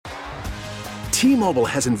T-Mobile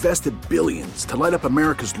has invested billions to light up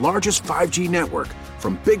America's largest 5G network,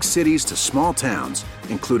 from big cities to small towns,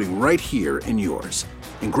 including right here in yours.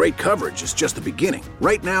 And great coverage is just the beginning.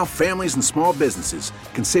 Right now, families and small businesses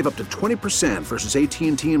can save up to 20% versus AT&T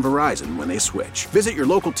and Verizon when they switch. Visit your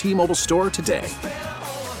local T-Mobile store today.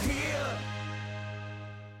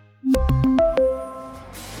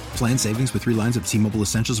 Plan savings with 3 lines of T-Mobile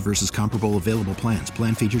Essentials versus comparable available plans.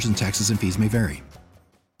 Plan features and taxes and fees may vary.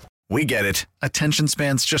 We get it. Attention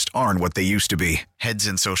spans just aren't what they used to be. Heads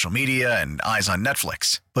in social media and eyes on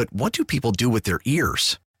Netflix. But what do people do with their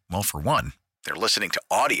ears? Well, for one, they're listening to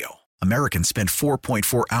audio. Americans spend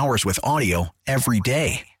 4.4 hours with audio every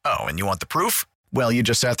day. Oh, and you want the proof? Well, you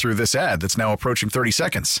just sat through this ad that's now approaching 30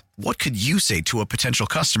 seconds. What could you say to a potential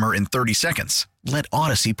customer in 30 seconds? Let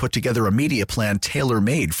Odyssey put together a media plan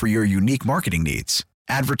tailor-made for your unique marketing needs.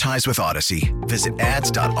 Advertise with Odyssey. Visit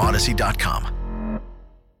ads.odyssey.com.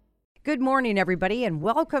 Good morning, everybody, and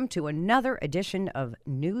welcome to another edition of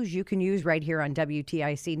News You Can Use right here on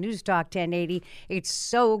WTIC News Talk 1080. It's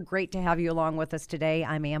so great to have you along with us today.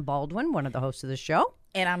 I'm Ann Baldwin, one of the hosts of the show.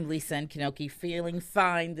 And I'm Lisa Nkinoki, feeling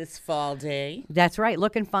fine this fall day. That's right,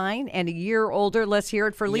 looking fine and a year older. Let's hear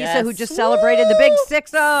it for Lisa, who just celebrated the big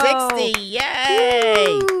 60. 60,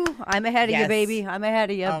 yay! Woo! I'm ahead of you, baby. I'm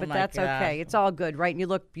ahead of you, but that's God. okay. It's all good, right? And you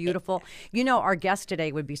look beautiful. You know, our guest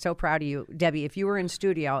today would be so proud of you, Debbie, if you were in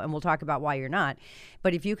studio, and we'll talk about why you're not.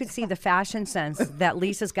 But if you could see the fashion sense that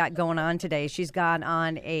Lisa's got going on today, she's got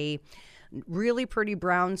on a really pretty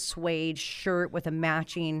brown suede shirt with a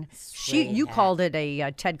matching. You called it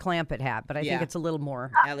a Ted Clampett hat, but I think it's a little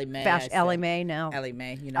more Ellie Mae. Ellie Mae, no. Ellie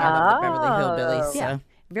Mae. You know, I love the Beverly Hillbillies. Yeah, So.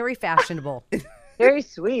 very fashionable. Very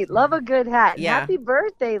sweet. Love a good hat. Yeah. Happy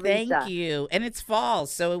birthday, Lisa. Thank you. And it's fall,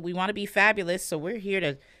 so we want to be fabulous. So we're here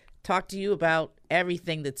to talk to you about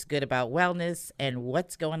everything that's good about wellness and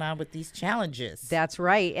what's going on with these challenges. That's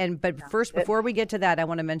right. But first, before we get to that, I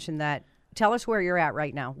want to mention that. Tell us where you're at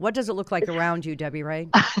right now. What does it look like around you, Debbie Ray?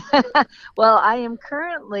 Well, I am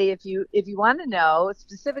currently, if you want to know,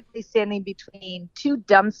 specifically standing between 2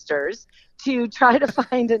 dumpsters to try to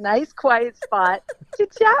find a nice quiet spot to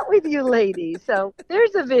chat with you ladies. So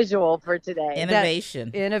there's a visual for today.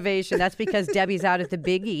 Innovation. Innovation. That's because Debbie's out at the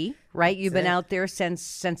Big E, right? You've been out there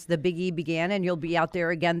since the Big E began, and you'll be out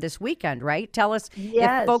there again this weekend, right? Tell us,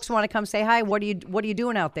 if folks want to come say hi, what are you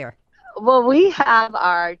doing out there? Well, we have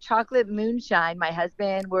our chocolate moonshine. My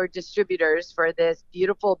husband, we're distributors for this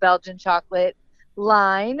beautiful Belgian chocolate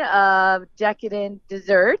line of decadent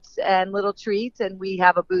desserts and little treats. And we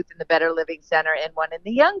have a booth in the Better Living Center and one in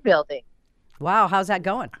the Young Building. Wow. How's that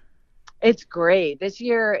going? It's great. This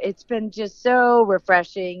year, it's been just so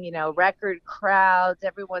refreshing, record crowds,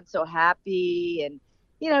 everyone's so happy. And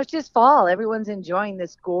it's just fall. Everyone's enjoying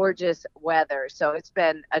this gorgeous weather. So it's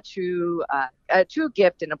been a true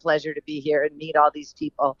gift and a pleasure to be here and meet all these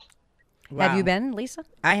people. Wow. Have you been, Lisa?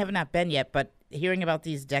 I have not been yet, but hearing about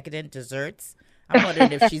these decadent desserts, I'm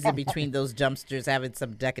wondering if she's in between those dumpsters having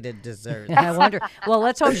some decadent desserts. I wonder. Well,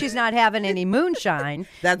 let's hope she's not having any moonshine.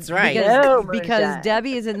 That's right. Because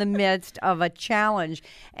Debbie is in the midst of a challenge.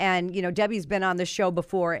 And, Debbie's been on the show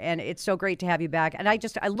before, and it's so great to have you back. And I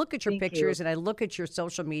look at your pictures and I look at your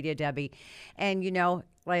social media, Debbie, and,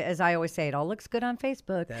 as I always say, it all looks good on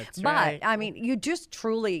Facebook. That's right. But, I mean, you just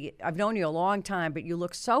truly, I've known you a long time, but you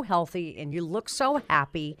look so healthy and you look so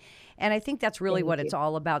happy. And I think that's really what it's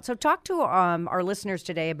all about. So talk to our listeners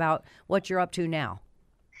today about what you're up to now.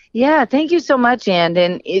 Yeah, thank you so much, Ann.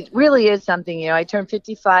 And it really is something, I turned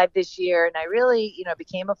 55 this year, and I really,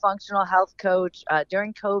 became a functional health coach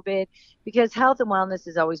during COVID because health and wellness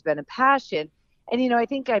has always been a passion. And, I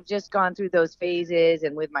think I've just gone through those phases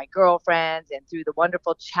and with my girlfriends and through the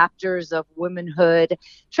wonderful chapters of womanhood,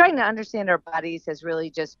 trying to understand our bodies has really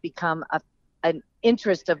just become an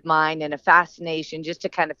interest of mine and a fascination just to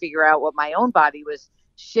kind of figure out what my own body was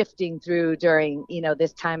shifting through during,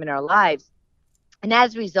 this time in our lives. And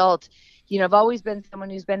as a result, I've always been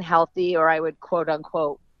someone who's been healthy, or I would quote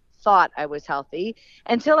unquote thought I was healthy,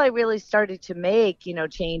 until I really started to make,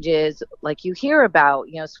 changes like you hear about,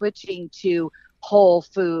 switching to whole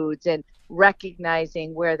foods and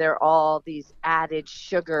recognizing where there are all these added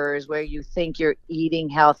sugars where you think you're eating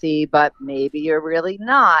healthy, but maybe you're really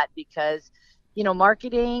not, because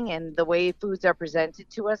marketing and the way foods are presented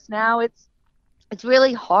to us now, it's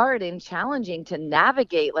really hard and challenging to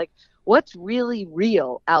navigate, like, what's really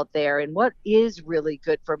real out there and what is really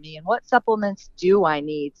good for me and what supplements do I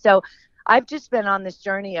need. So I've just been on this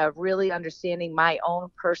journey of really understanding my own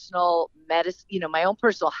personal medicine, my own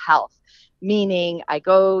personal health, meaning I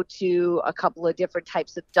go to a couple of different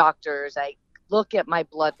types of doctors. I look at my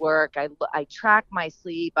blood work. I track my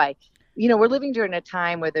sleep. I we're living during a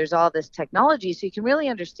time where there's all this technology, so you can really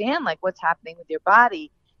understand like what's happening with your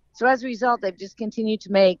body. So as a result, I've just continued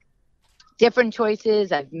to make different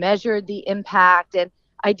choices. I've measured the impact, and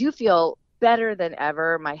I do feel better than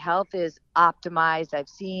ever. My health is optimized. I've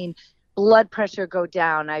seen blood pressure go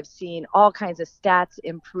down. I've seen all kinds of stats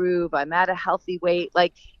improve. I'm at a healthy weight.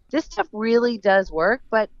 Like, this stuff really does work,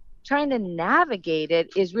 but trying to navigate it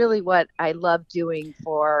is really what I love doing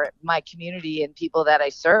for my community and people that I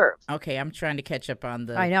serve. Okay, I'm trying to catch up on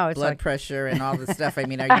the I know, it's blood like- pressure and all the stuff. I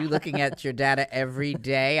mean, are you looking at your data every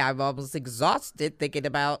day? I'm almost exhausted thinking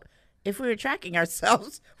about if we were tracking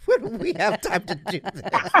ourselves, would we have time to do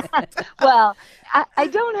this? Well, I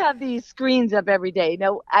don't have these screens up every day.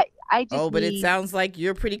 No, I just Oh, but it need- sounds like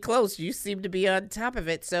you're pretty close. You seem to be on top of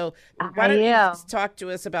it. So I why don't you am. just talk to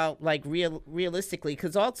us about like realistically,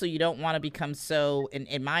 because also you don't want to become so,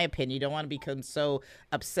 in my opinion, you don't want to become so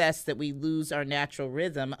obsessed that we lose our natural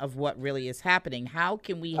rhythm of what really is happening. How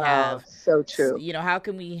can we have, so true. how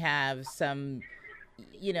can we have some,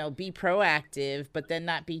 be proactive, but then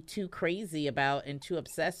not be too crazy about and too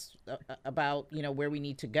obsessed about, where we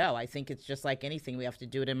need to go. I think it's just like anything. We have to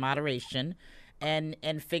do it in moderation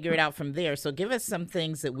and figure it out from there. So give us some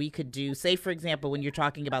things that we could do. Say, for example, when you're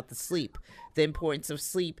talking about the sleep, the importance of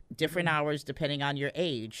sleep, different hours depending on your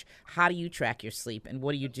age. How do you track your sleep? And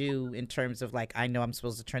what do you do in terms of like, I know I'm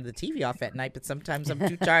supposed to turn the TV off at night, but sometimes I'm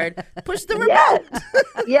too tired to push the remote.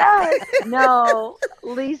 Yes. No,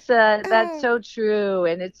 Lisa, that's so true.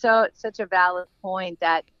 And it's such a valid point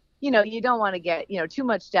that, you don't want to get, too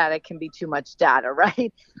much data can be too much data,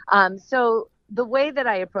 right? So the way that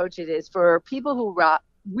I approach it is for people who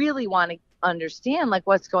really want to understand like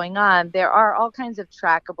what's going on. There are all kinds of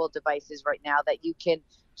trackable devices right now that you can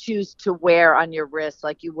choose to wear on your wrist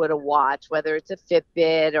like you would a watch, whether it's a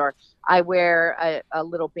Fitbit, or I wear a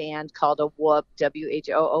little band called a Whoop,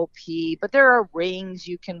 WHOOP, but there are rings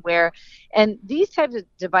you can wear. And these types of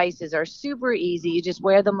devices are super easy. You just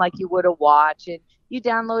wear them like you would a watch, and you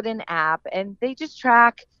download an app, and they just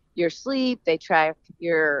track your sleep, they track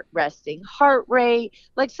your resting heart rate,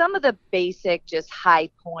 like some of the basic just high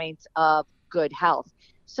points of good health.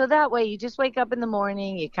 So that way you just wake up in the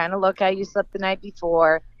morning, you kind of look how you slept the night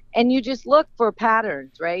before, and you just look for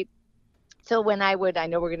patterns, right? So when I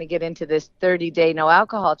know we're going to get into this 30-day no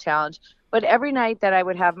alcohol challenge, but every night that I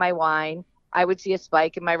would have my wine, I would see a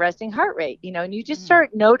spike in my resting heart rate, and you just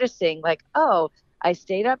start noticing like, oh, I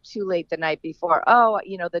stayed up too late the night before. Oh,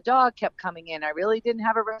 the dog kept coming in. I really didn't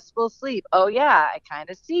have a restful sleep. Oh, yeah, I kind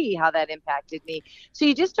of see how that impacted me. So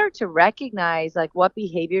you just start to recognize like what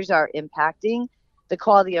behaviors are impacting the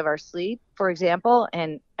quality of our sleep, for example.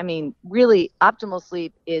 And I mean, really, optimal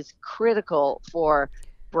sleep is critical for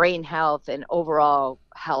brain health and overall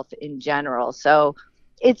health in general. So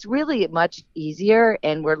it's really much easier.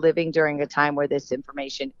 And we're living during a time where this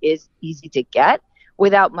information is easy to get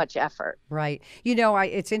without much effort. Right.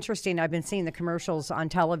 It's interesting. I've been seeing the commercials on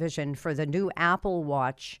television for the new Apple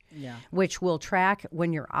Watch, which will track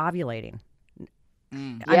when you're ovulating.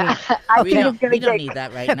 I we think don't need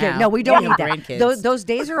that right now. No, we don't We need have that. grandkids. Those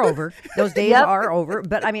days are over. Those days Yep. are over.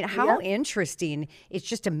 But I mean, how interesting. It's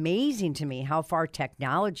just amazing to me how far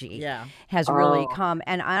technology has really come.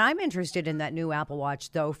 And I'm interested in that new Apple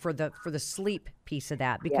Watch, though, for the sleep piece of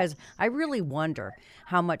that, because I really wonder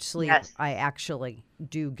how much sleep I actually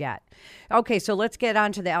do get. Okay, so let's get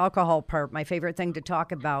on to the alcohol part, my favorite thing to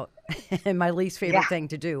talk about and my least favorite thing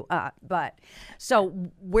to do. But so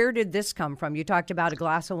where did this come from? You talked about a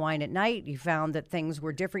glass of wine at night. You found that things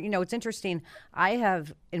were different. It's interesting. I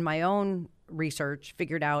have, in my own research,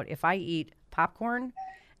 figured out if I eat popcorn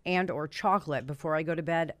and or chocolate before I go to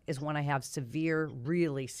bed is when I have severe,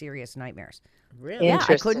 really serious nightmares. Really? Yeah,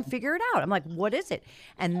 I couldn't figure it out. I'm like, what is it?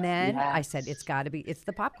 And then I said, it's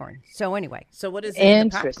the popcorn. So anyway. So what is it in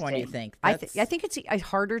the popcorn, you think? I think it's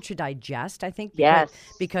harder to digest, I think,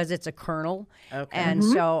 because it's a kernel. Okay. And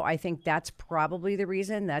so I think that's probably the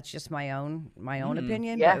reason. That's just my own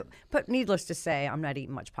opinion. Yeah. But needless to say, I'm not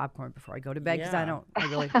eating much popcorn before I go to bed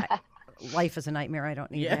because life is a nightmare. I don't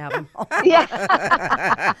need to have them all.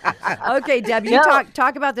 Okay, Deb, you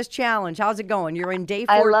talk about this challenge. How's it going? You're in day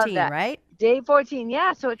 14, right? Day 14,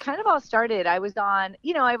 yeah. So it kind of all started. I was on,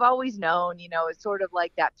 I've always known, it's sort of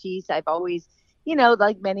like that piece. I've always,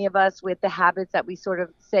 like many of us with the habits that we sort of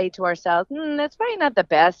say to ourselves, that's probably not the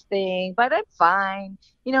best thing, but I'm fine,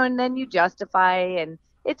 and then you justify. And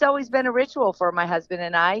it's always been a ritual for my husband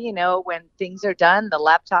and I, when things are done, the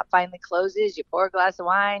laptop finally closes, you pour a glass of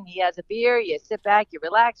wine, he has a beer, you sit back, you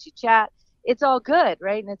relax, you chat. It's all good,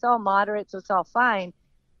 right? And it's all moderate, so it's all fine.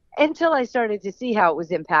 Until I started to see how it was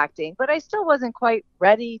impacting, but I still wasn't quite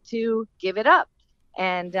ready to give it up.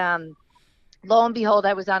 And lo and behold,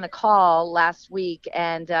 I was on a call last week,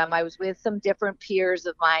 and I was with some different peers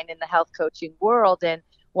of mine in the health coaching world. And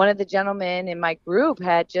one of the gentlemen in my group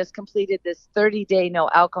had just completed this 30-day no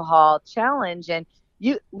alcohol challenge. And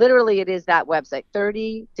it is that website,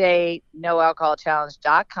 30day no alcohol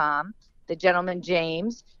challenge.com. The gentleman,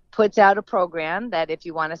 James, puts out a program that if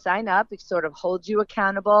you want to sign up, it sort of holds you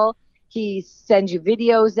accountable. He sends you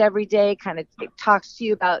videos every day, kind of talks to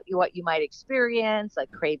you about what you might experience,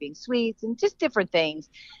 like craving sweets and just different things.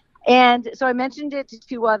 And so I mentioned it to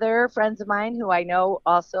two other friends of mine who I know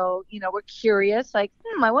also, were curious, like,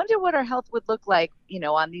 I wonder what our health would look like,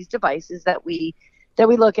 on these devices that we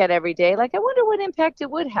look at every day. Like, I wonder what impact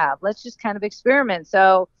it would have. Let's just kind of experiment.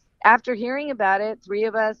 So after hearing about it, three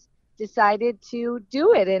of us decided to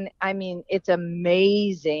do it. And I mean, it's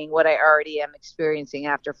amazing what I already am experiencing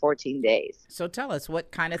after 14 days. So tell us,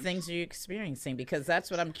 what kind of things are you experiencing? Because that's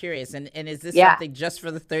what I'm curious. And is this something just for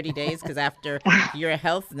the 30 days? Because after your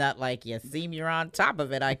health nut, like you seem you're on top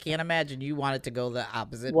of it, I can't imagine you want it to go the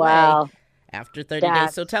opposite way after 30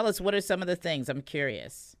 days. So tell us, what are some of the things? I'm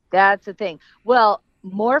curious. That's the thing. Well,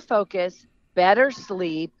 more focus, better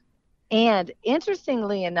sleep. And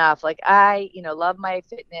interestingly enough, like I, love my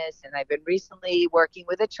fitness, and I've been recently working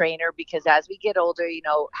with a trainer because as we get older,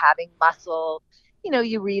 having muscle,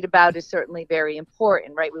 you read about is certainly very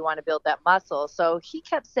important, right? We want to build that muscle. So he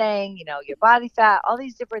kept saying, your body fat, all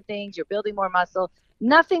these different things, you're building more muscle.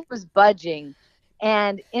 Nothing was budging.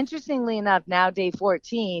 And interestingly enough, now day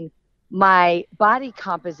 14, my body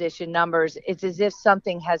composition numbers, it's as if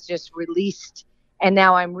something has just released. And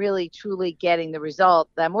now I'm really, truly getting the result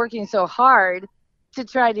that I'm working so hard to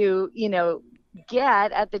try to,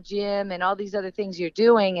 get at the gym and all these other things you're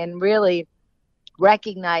doing, and really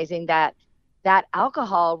recognizing that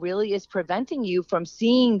alcohol really is preventing you from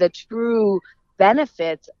seeing the true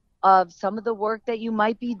benefits of some of the work that you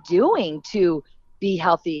might be doing to be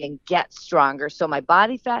healthy and get stronger. So my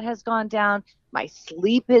body fat has gone down. My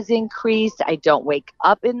sleep has increased. I don't wake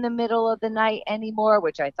up in the middle of the night anymore,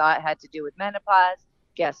 which I thought had to do with menopause.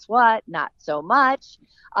 Guess what? Not so much.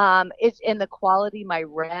 It's in the quality, my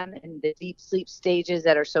REM and the deep sleep stages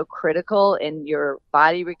that are so critical in your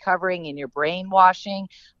body recovering and your brain washing.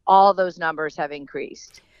 All those numbers have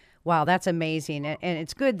increased. Wow, that's amazing. And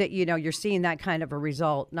it's good that, you're seeing that kind of a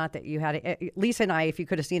result. Not that you had it. Lisa and I, if you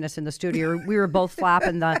could have seen us in the studio, we were both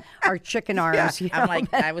flapping our chicken arms. Yeah, I'm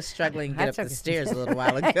like, I was struggling to get up the stairs a little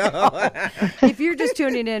while ago. If you're just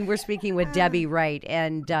tuning in, we're speaking with Debbie Wright.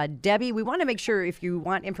 And Debbie, we want to make sure, if you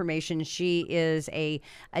want information, she is a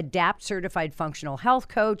ADAPT certified functional health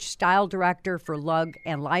coach, style director for Lug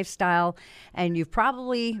and Lifestyle. And you've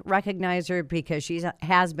probably recognized her because she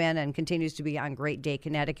has been and continues to be on Great Day,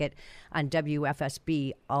 Connecticut, on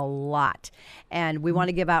WFSB a lot. And we want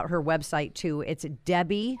to give out her website too. It's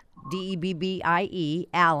Debbie, Debbie,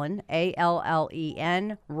 Allen,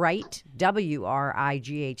 Allen, Wright, WRIGHT.com.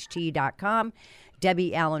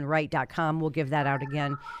 DebbieAllenWright.com. We'll give that out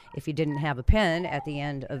again if you didn't have a pen at the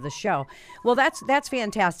end of the show. Well, that's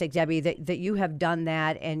fantastic, Debbie, that you have done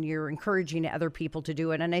that and you're encouraging other people to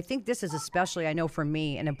do it. And I think this is especially, I know for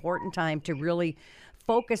me, an important time to really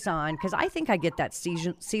focus on, because I think I get that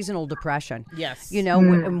seasonal depression. Yes.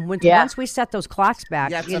 Once we set those clocks back.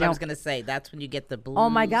 That's what I was going to say. That's when you get the blues. Oh,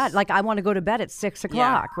 my God. Like, I want to go to bed at 6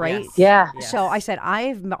 o'clock, right? Yes. Yeah. Yes. So I said,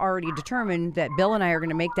 I've already determined that Bill and I are going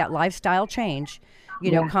to make that lifestyle change.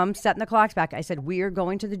 Come setting the clocks back. I said, we are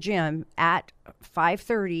going to the gym at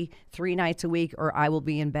 5:30, 3 nights a week, or I will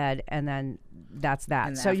be in bed. And then that's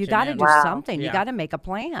that. So you got to do something. Yeah. You got to make a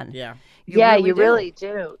plan. Yeah. You really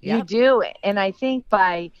do. Yeah. You do. And I think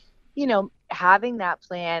by, having that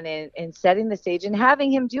plan and setting the stage and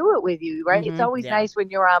having him do it with you, right? Mm-hmm. It's always nice when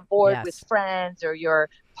you're on board Yes. with friends or your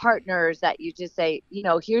partners that you just say,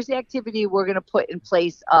 here's the activity we're going to put in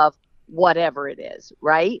place of whatever it is,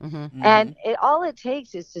 right? Mm-hmm. And all it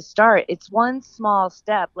takes is to start. It's one small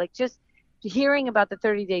step, like just hearing about the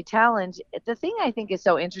 30-day challenge. The thing I think is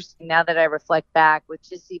so interesting now that I reflect back with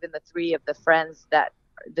just even the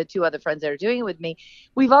the two other friends that are doing it with me,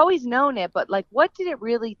 we've always known it, but like, what did it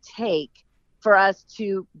really take for us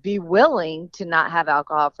to be willing to not have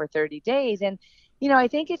alcohol for 30 days? And, I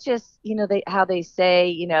think it's just, how they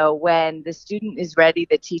say, when the student is ready,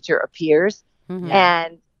 the teacher appears. Mm-hmm.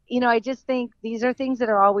 And, I just think these are things that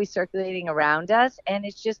are always circulating around us. And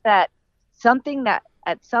it's just that something that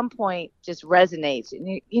at some point just resonates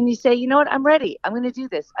and you say, you know what, I'm ready. I'm going to do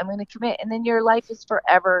this. I'm going to commit. And then your life is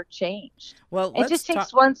forever changed. Well, it just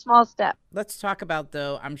takes one small step. Let's talk about,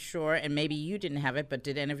 though, I'm sure, and maybe you didn't have it, but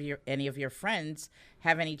did any of your friends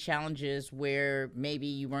have any challenges where maybe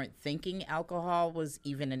you weren't thinking alcohol was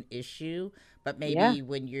even an issue, But maybe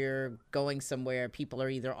when you're going somewhere, people are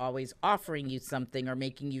either always offering you something or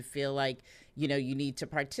making you feel like, you know, you need to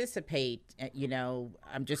participate. You know,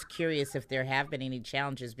 I'm just curious if there have been any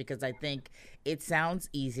challenges, because I think it sounds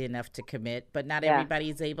easy enough to commit, but not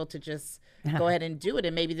everybody is able to just go ahead and do it.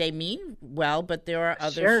 And maybe they mean well, but there are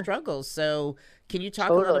other struggles. So can you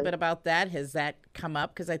talk a little bit about that? Has that come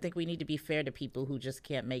up? Because I think we need to be fair to people who just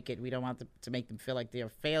can't make it. We don't want to make them feel like they're a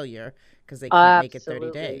failure because they can't make it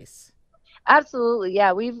 30 days. Absolutely.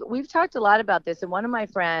 Yeah. We've talked a lot about this. And one of my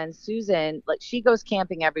friends, Susan, like, she goes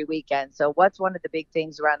camping every weekend. So what's one of the big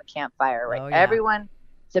things around the campfire, right? Everyone,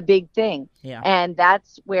 it's a big thing. Yeah. And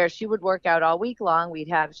that's where she would work out all week long.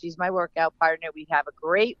 She's my workout partner. We'd have a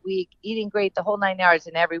great week, eating great, the whole 9 yards.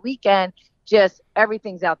 And every weekend, just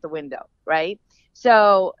everything's out the window. Right.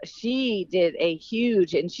 So she did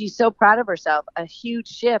and she's so proud of herself, a huge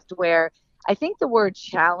shift where I think the word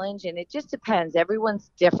challenge, and it just depends, everyone's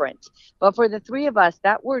different. But for the three of us,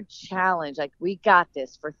 that word challenge, like, we got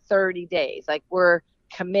this for 30 days, like, we're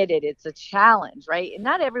committed. It's a challenge, right? And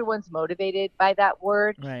not everyone's motivated by that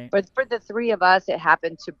word. Right. But for the three of us, it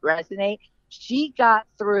happened to resonate. She got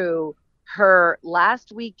through her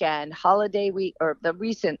last weekend, holiday week, or the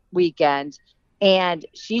recent weekend, and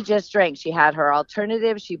she just drank. She had her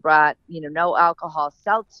alternative. She brought, no alcohol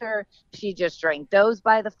seltzer. She just drank those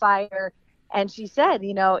by the fire. And she said,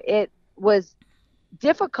 it was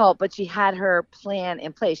difficult, but she had her plan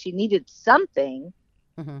in place. She needed something.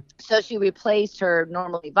 Mm-hmm. So she replaced her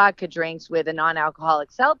normally vodka drinks with a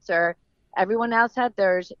non-alcoholic seltzer. Everyone else had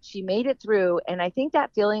theirs. She made it through. And I think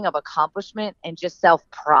that feeling of accomplishment and just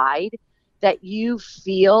self-pride that you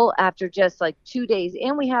feel after just like 2 days.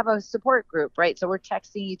 And we have a support group, right? So we're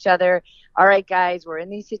texting each other. All right, guys, we're in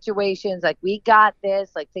these situations. Like, we got this.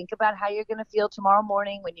 Like, think about how you're going to feel tomorrow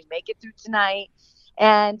morning when you make it through tonight.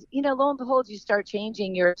 And, lo and behold, you start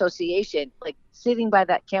changing your association. Like, sitting by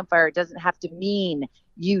that campfire doesn't have to mean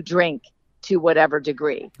you drink to whatever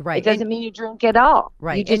degree. Right. It doesn't mean you drink at all.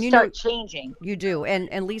 Right. You just start changing. You do.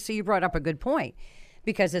 And Lisa, you brought up a good point,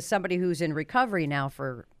 because as somebody who's in recovery now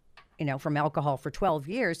from alcohol for 12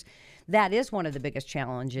 years, that is one of the biggest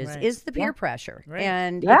challenges, is the peer pressure. Right.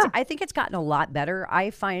 And I think it's gotten a lot better. I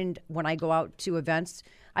find when I go out to events,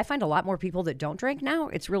 I find a lot more people that don't drink now.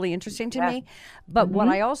 It's really interesting to me. But what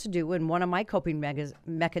I also do, and one of my coping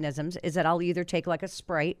mechanisms, is that I'll either take like a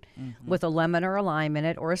Sprite with a lemon or a lime in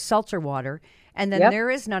it, or a seltzer water. And then there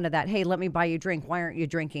is none of that, hey, let me buy you a drink. Why aren't you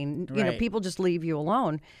drinking? People just leave you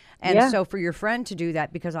alone. And so for your friend to do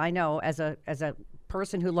that, because I know as a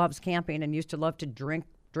person who loves camping and used to love to drink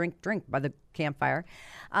by the campfire,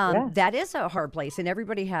 that is a hard place, and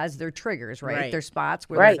everybody has their triggers, right? Their spots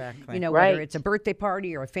where whether it's a birthday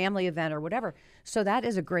party or a family event or whatever. So that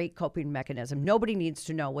is a great coping mechanism. Nobody needs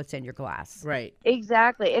to know what's in your glass. Right.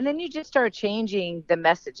 Exactly. And then you just start changing the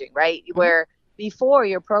messaging, right? Where before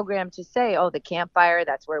you're programmed to say, oh, the campfire,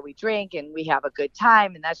 that's where we drink and we have a good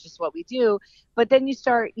time and that's just what we do. But then you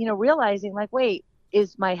start, realizing, like, wait,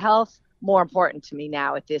 is my health more important to me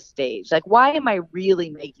now at this stage? Like, why am I really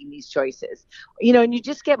making these choices? And you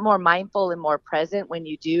just get more mindful and more present when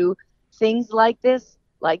you do things like this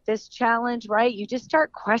challenge, right? You just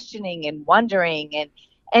start questioning and wondering,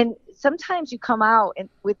 and sometimes you come out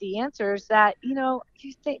with the answers that, you're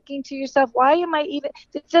thinking to yourself, why am I even,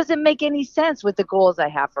 this doesn't make any sense with the goals I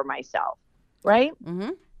have for myself, right?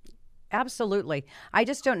 Mm-hmm. Absolutely. I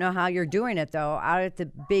just don't know how you're doing it, though, out at the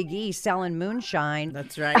Big E selling moonshine.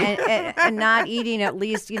 That's right. And not eating at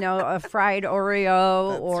least, a fried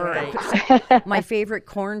Oreo my favorite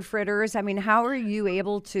corn fritters. I mean, how are you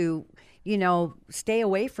able to, stay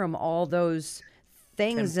away from all those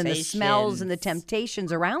things and the smells and the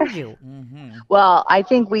temptations around you? Well, I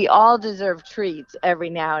think we all deserve treats every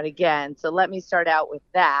now and again. So let me start out with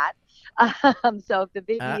that. So if the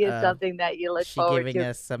Big E is something that you look forward to. She giving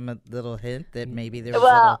us some little hint that maybe there's a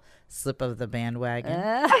little slip of the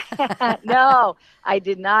bandwagon? No, I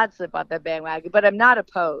did not slip off the bandwagon, but I'm not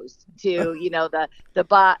opposed to,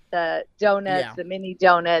 the donuts, the mini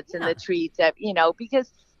donuts and the treats that,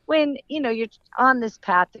 because when, you're on this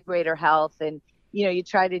path to greater health and, you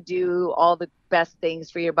try to do all the best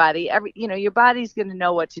things for your body, your body's going to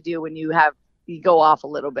know what to do when you go off a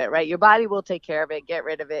little bit, right? Your body will take care of it, get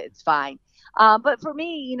rid of it. It's fine. But for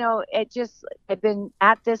me, I've been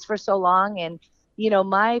at this for so long, and,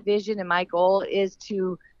 my vision and my goal is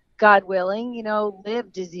to, God willing,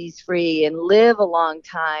 live disease free and live a long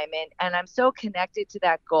time. And I'm so connected to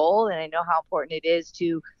that goal. And I know how important it is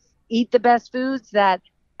to eat the best foods that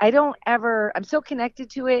I'm so connected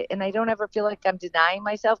to it, and I don't ever feel like I'm denying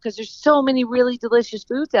myself, because there's so many really delicious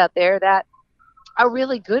foods out there that are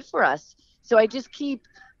really good for us. So I just keep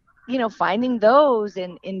finding those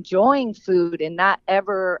and enjoying food and I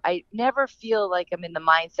never feel like I'm in the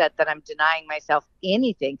mindset that I'm denying myself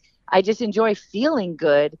anything. I just enjoy feeling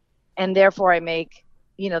good, and therefore I make,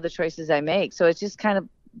 the choices I make. So it's just kind of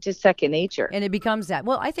just second nature. And it becomes that.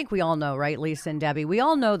 Well, I think we all know, right, Lisa and Debbie? We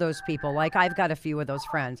all know those people. Like, I've got a few of those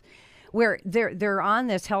friends where they're on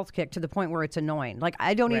this health kick to the point where it's annoying. Like,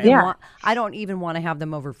 I don't even want to have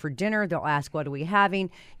them over for dinner. They'll ask, what are we having?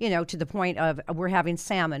 To the point of, we're having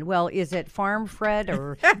salmon. Well, is it farm fed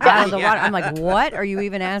or out of the water? I'm like, what are you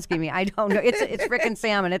even asking me? I don't know. It's frickin'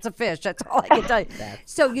 salmon. It's a fish. That's all I can tell you.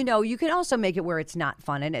 So, you can also make it where it's not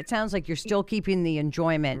fun. And it sounds like you're still keeping the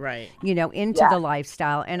enjoyment, into the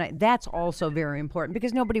lifestyle. And that's also very important,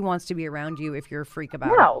 because nobody wants to be around you if you're a freak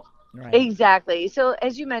about it. Right. Exactly. So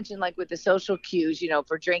as you mentioned, like with the social cues,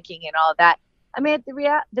 for drinking and all that, I mean,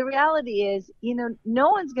 the reality is, no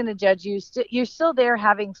one's going to judge you. You're still there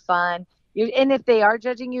having fun. And if they are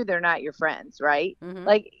judging you, they're not your friends, right? Mm-hmm.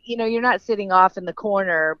 Like, you're not sitting off in the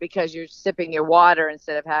corner because you're sipping your water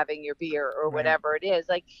instead of having your beer or whatever it is.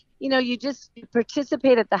 Like, you just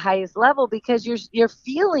participate at the highest level because you're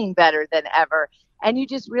feeling better than ever. And you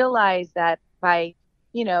just realize that by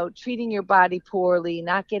treating your body poorly,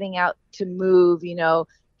 not getting out to move,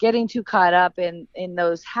 getting too caught up in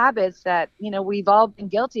those habits that, we've all been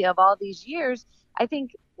guilty of all these years. I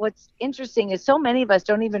think what's interesting is so many of us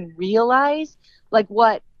don't even realize like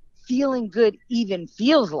what feeling good even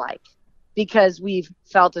feels like, because we've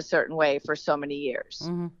felt a certain way for so many years.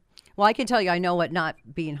 Mm-hmm. Well, I can tell you, I know what not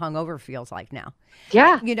being hungover feels like now.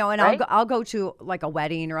 Yeah. And I'll go to like a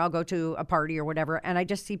wedding, or I'll go to a party or whatever, and I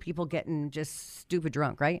just see people getting just stupid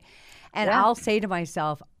drunk, right? And I'll say to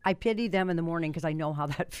myself, I pity them in the morning, because I know how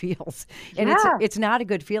that feels. And it's not a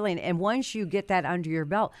good feeling. And once you get that under your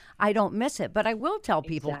belt, I don't miss it. But I will tell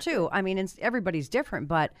people too, I mean, everybody's different,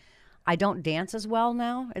 but I don't dance as well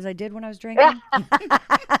now as I did when I was drinking.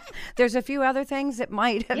 There's a few other things that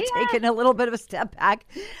might have taken a little bit of a step back,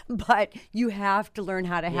 but you have to learn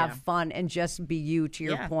how to have fun and just be you, to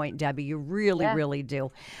your point, Debbie. You really, really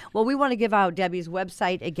do. Well, we want to give out Debbie's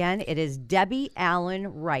website again. It is Debbie Allen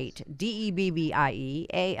Wright,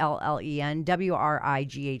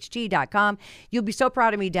 DebbieAllenWright.com. You'll be so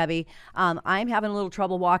proud of me, Debbie. I'm having a little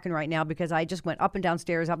trouble walking right now because I just went up and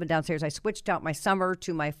downstairs. I switched out my summer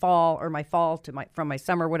to my fall, or my fall to from my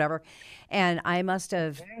summer, whatever. And I must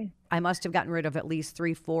have gotten rid of at least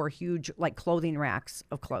 3-4 huge like clothing racks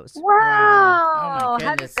of clothes. Wow. Oh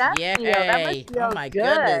my goodness. How does that feel? That must feel oh my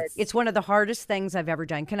goodness. It's one of the hardest things I've ever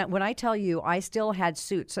done. When I tell you, I still had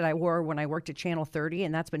suits that I wore when I worked at Channel 30,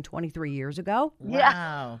 and that's been 23 years ago.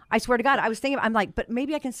 Wow. I swear to God, I was thinking, I'm like, but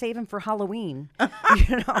maybe I can save them for Halloween.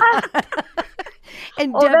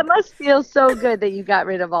 And that must feel so good that you got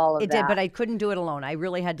rid of all of that. It did, but I couldn't do it alone. I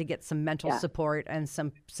really had to get some mental support and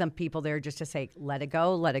some people there just to say, let it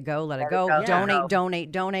go, let it go, let it go.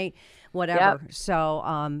 Donate, whatever. Yep.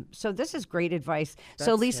 So this is great advice.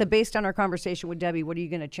 So Lisa, based on our conversation with Debbie, what are you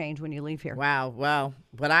going to change when you leave here? Wow. Well,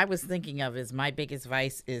 what I was thinking of is my biggest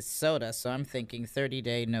vice is soda. So I'm thinking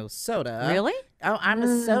 30-day no soda. Really? Oh, I'm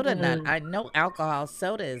a soda nut. I know alcohol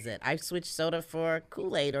soda is it. I've switched soda for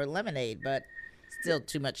Kool-Aid or lemonade, but still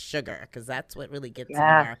too much sugar, because that's what really gets in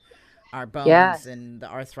our bones and the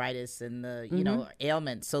arthritis and the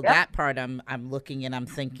ailments. So that part I'm looking and I'm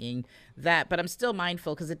thinking that, but I'm still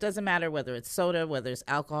mindful, because it doesn't matter whether it's soda, whether it's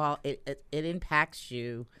alcohol, it impacts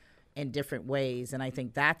you in different ways, and I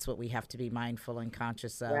think that's what we have to be mindful and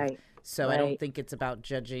conscious of. Right. So I don't think it's about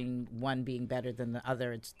judging one being better than the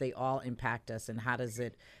other. They all impact us, and how does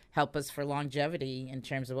it help us for longevity in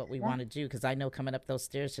terms of what we want to do? Because I know coming up those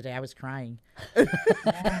stairs today, I was crying.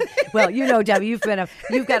 Well, Debbie, you've got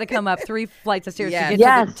to come up 3 flights of stairs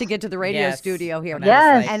to get to the radio studio here.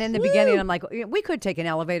 Yes. And in the beginning, I'm like, we could take an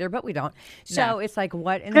elevator, but we don't. So it's like,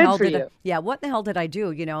 what in the hell what in the hell did I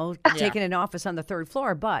do? Taking an office on the 3rd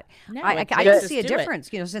floor, but I can see a difference.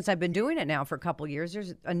 Since I've been doing it now for a couple of years,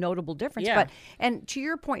 there's a notable difference. Yeah. And to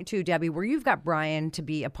your point too, Debbie, where you've got Brian to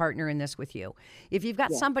be a partner in this with you, if you've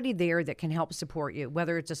got somebody there that can help support you,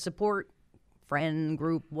 whether it's a support friend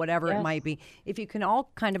group, whatever it might be, if you can all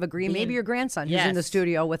kind of agree, maybe your grandson who's in the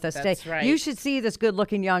studio with us today, you should see this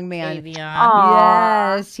good-looking young man.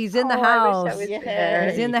 Yes, he's in the house. He's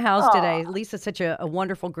in the house today. Lisa's such a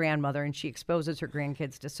wonderful grandmother, and she exposes her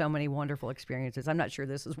grandkids to so many wonderful experiences. I'm not sure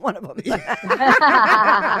this is one of them.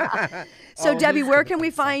 So, Debbie, where can we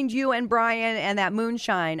find you and Brian and that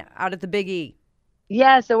moonshine out at the Big E?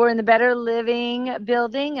 Yeah, so we're in the Better Living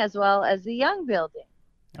building as well as the Young building.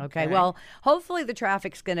 Okay. Well, hopefully the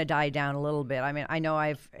traffic's going to die down a little bit. I mean, I know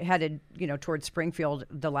I've headed, towards Springfield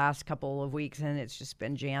the last couple of weeks, and it's just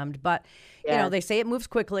been jammed. But, they say it moves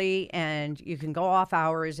quickly, and you can go off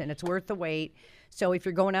hours, and it's worth the wait. So if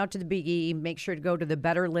you're going out to the Big E, make sure to go to the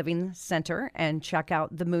Better Living Center and check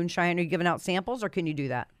out the moonshine. Are you giving out samples, or can you do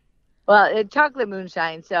that? Well, chocolate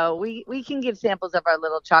moonshine. So we can give samples of our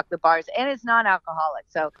little chocolate bars, and it's non-alcoholic.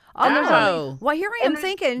 So well, here I am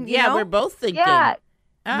thinking. We're both thinking. Yeah.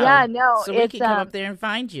 So we can come up there and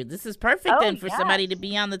find you. This is perfect then for somebody to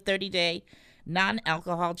be on the 30-day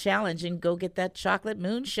non-alcohol challenge and go get that chocolate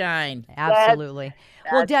moonshine. Absolutely.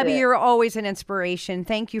 Well, Debbie, it. you're always an inspiration.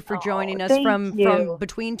 Thank you for joining us from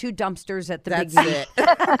between two dumpsters at the Big E.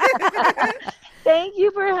 Thank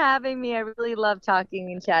you for having me. I really love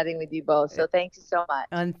talking and chatting with you both. So thank you so much.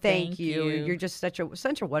 And thank you. You're just such a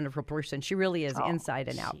wonderful person. She really is inside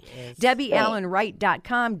and out.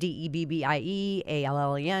 DebbieAllenWright.com,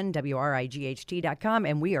 DebbieAllenWright.com.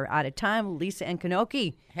 And we are out of time. Lisa and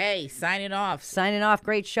Kanoki. Hey, signing off. Signing off.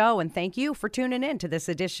 Great show. And thank you for tuning in to this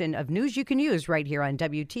edition of News You Can Use right here on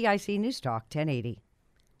WTIC News Talk 1080.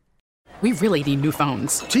 We really need new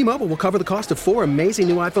phones. T-Mobile will cover the cost of 4 amazing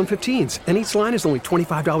new iPhone 15s, and each line is only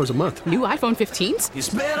 $25 a month. New iPhone 15s? It's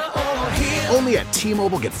better over here. Only at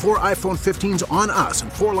T-Mobile, get 4 iPhone 15s on us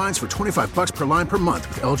and 4 lines for $25 per line per month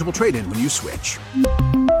with eligible trade-in when you switch.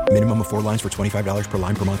 Minimum of 4 lines for $25 per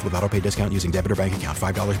line per month with autopay discount using debit or bank account.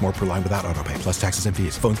 $5 more per line without autopay, plus taxes and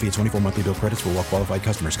fees. Phone fee at 24 monthly bill credits for well-qualified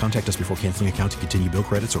customers. Contact us before canceling account to continue bill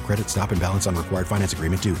credits or credit stop and balance on required finance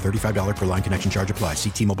agreement due. $35 per line connection charge applies. See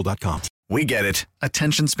T-Mobile.com. We get it.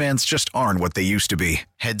 Attention spans just aren't what they used to be.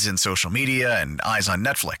 Heads in social media and eyes on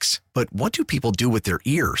Netflix. But what do people do with their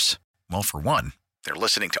ears? Well, for one, they're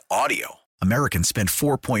listening to audio. Americans spend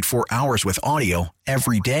 4.4 hours with audio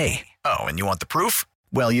every day. Oh, and you want the proof?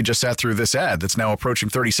 Well, you just sat through this ad that's now approaching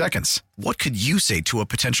 30 seconds. What could you say to a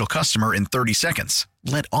potential customer in 30 seconds?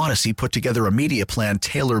 Let Odyssey put together a media plan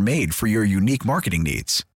tailor-made for your unique marketing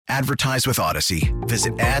needs. Advertise with Odyssey.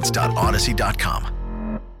 Visit ads.odyssey.com.